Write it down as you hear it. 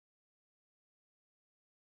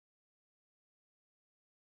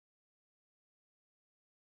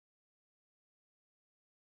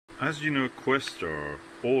As you know, Questar,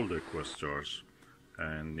 older Questars,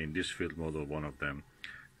 and in this field model one of them,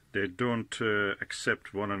 they don't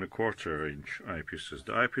accept 1¼ inch eyepieces.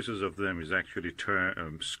 The eyepieces of them is actually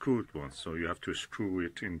screwed ones, so you have to screw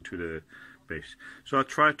it into the base. So I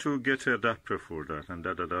tried to get an adapter for that, and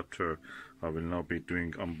that adapter I will now be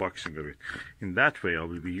doing unboxing of it. In that way I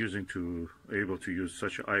will be able to use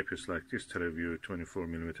such an eyepiece like this Televue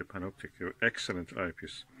 24mm Panoptic, excellent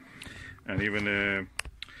eyepiece, and even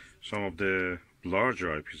some of the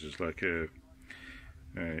larger eyepieces like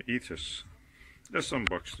Ethos. Let's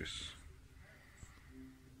unbox this.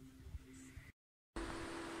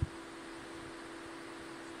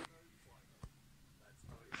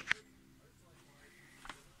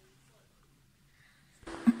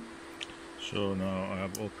 So now I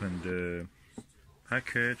have opened the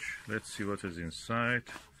package. Let's see what is inside.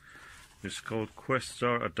 It's called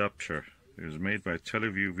Questar adapter. It is made by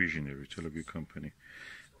Televue Visionary, Televue company,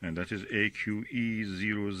 and that is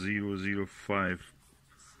AQE0005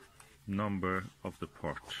 number of the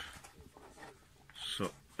part.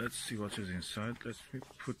 So let's see what is inside. Let me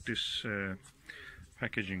put this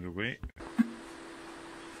packaging away.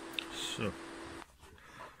 So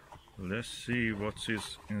let's see what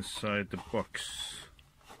is inside the box.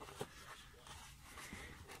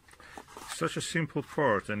 Such a simple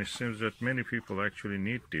part, and it seems that many people actually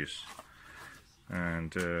need this,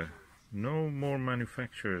 and no more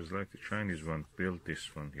manufacturers like the Chinese one built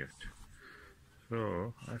this one yet.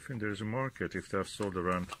 So I think there's a market. If they've sold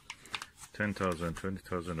around 10,000,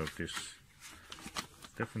 20,000 of this,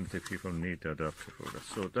 definitely people need the adapter for that.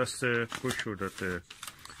 So that's the brochure that the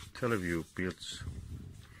Televue builds.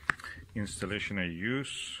 Installation I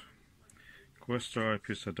use: Questar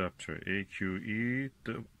eyepiece adapter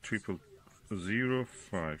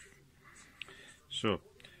AQE0005. So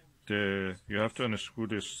you have to unscrew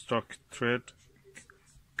the stock thread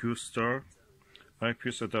Questar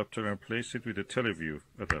eyepiece adapter and place it with the TeleVue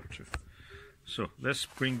adapter. So let's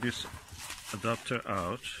bring this adapter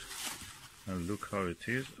out and look how it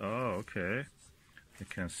is. Oh, okay, you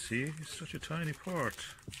can see it's such a tiny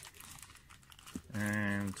part,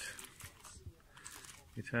 and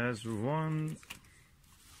it has one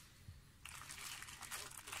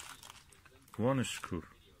screw.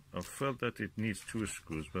 I felt that it needs 2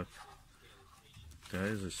 screws, but there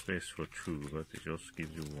is a space for 2, but it just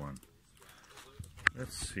gives you 1.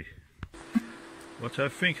 Let's see. What I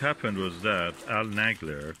think happened was that Al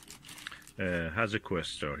Nagler has a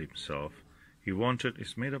Questar himself.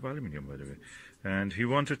 It's made of aluminum, by the way, and he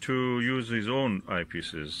wanted to use his own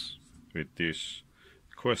eyepieces with this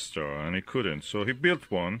Questar, and he couldn't, so he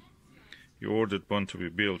built one. He ordered one to be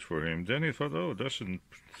built for him. Then he thought, oh, that's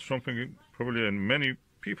something probably, and many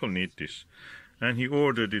people need this, and he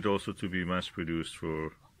ordered it also to be mass produced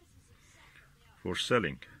for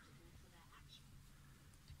selling.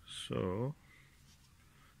 So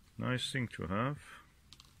nice thing to have.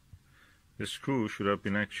 The screw should have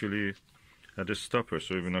been actually at the stopper,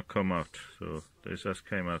 so it will not come out. So this has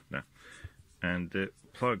came out now, and the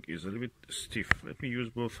plug is a little bit stiff. Let me use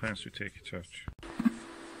both hands to take it out.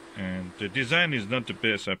 And the design is not the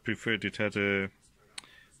best. I preferred it had a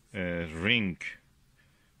ring,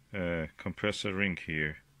 compressor ring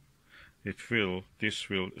here. This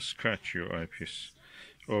will scratch your eyepiece,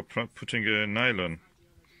 or putting a nylon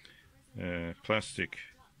plastic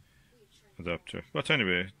adapter. But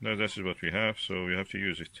anyway, that is what we have, so we have to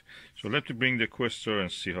use it. So let me bring the Questar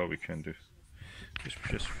and see how we can do.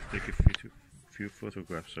 Just take a few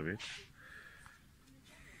photographs of it.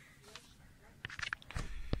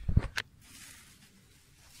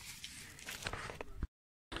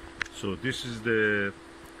 So this is the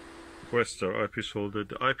Questar eyepiece holder.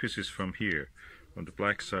 The eyepiece is from here, from the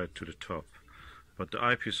black side to the top, but the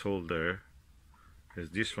eyepiece holder is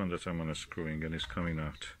this one that I'm unscrewing, and it's coming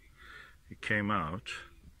out. It came out,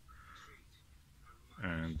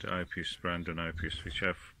 and the eyepiece, Brandon eyepiece, which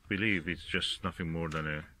I believe is just nothing more than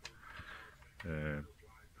a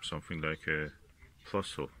something like a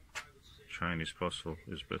puzzle. Chinese puzzle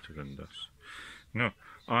is better than this. No,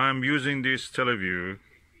 I'm using this Televue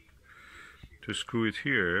to screw it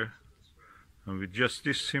here, and with just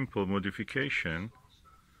this simple modification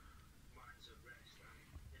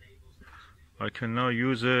I can now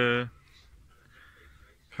use a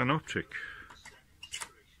Panoptic.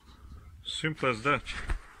 Simple as that.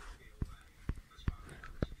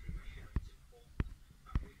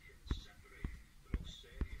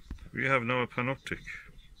 We have now a Panoptic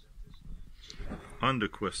on the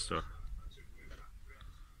Questar.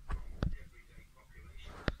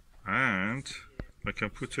 And I can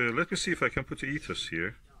put a, let me see if I can put the Ethos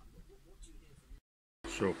here.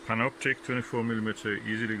 So Panoptic 24mm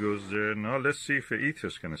easily goes there. Now let's see if the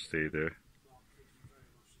Ethos can stay there.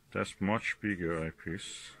 That's much bigger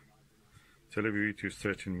eyepiece. TeleVue Ethos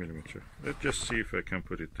 13mm. Let's just see if I can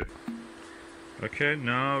put it there. Okay,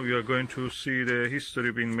 now we are going to see the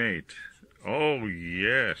history being made. Oh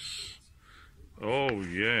yes. Oh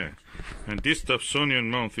yeah. And this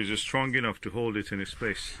Dobsonian mount is strong enough to hold it in its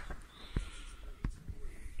place.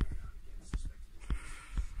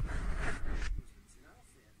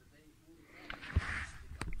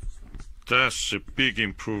 That's a big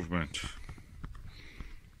improvement.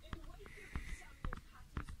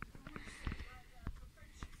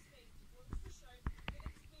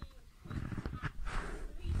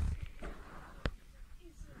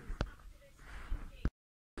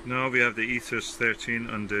 Now we have the Ethos 13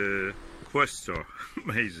 on the Questar.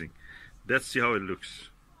 Amazing. Let's see how it looks.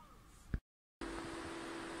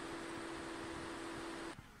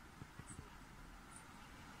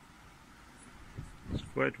 It's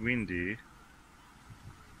quite windy,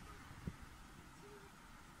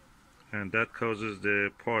 and that causes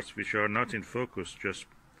the parts which are not in focus just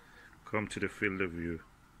come to the field of view.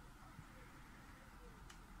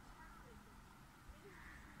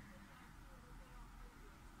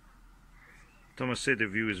 I must say the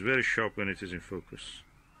view is very sharp when it is in focus.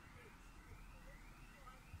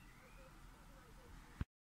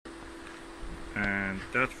 And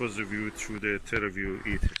that was the view through the TeleVue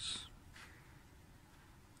Ethos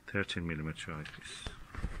 13mm eyepiece.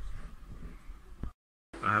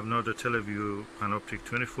 I have now the Televue Panoptic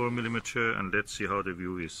 24mm, and let's see how the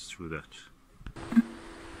view is through that.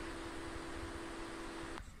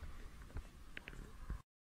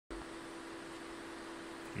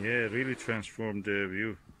 Yeah, really transformed the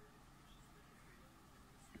view.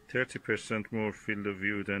 30% more field of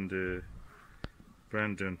view than the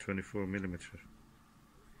Brandon 24mm.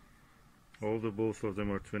 Although both of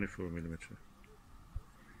them are 24mm.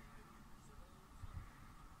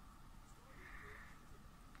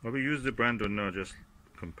 I will use the Brandon now, just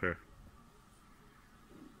compare.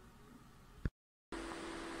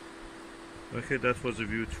 Okay, that was the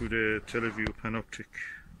view through the Televue Panoptic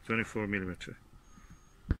 24mm.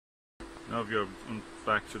 Now we are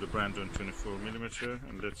back to the Brandon 24mm,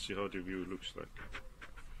 and let's see how the view looks like.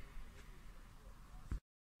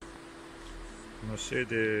 I must say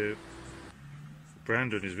the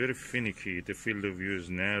Brandon is very finicky, the field of view is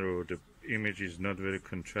narrow, the image is not very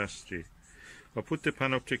contrasty. I'll put the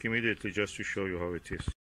Panoptic immediately just to show you how it is.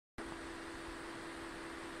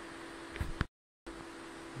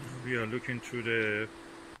 We are looking through the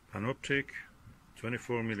Panoptic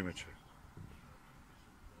 24mm.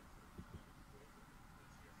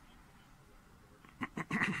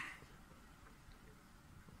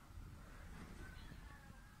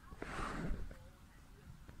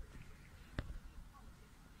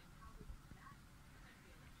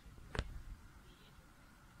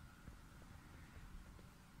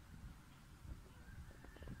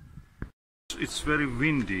 It's very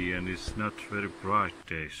windy and it's not very bright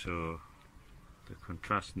day, so the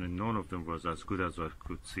contrast in none of them was as good as I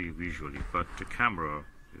could see visually, but the camera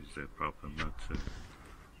is the problem, not the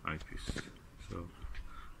eyepiece. So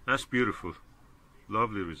that's beautiful,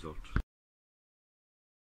 lovely result.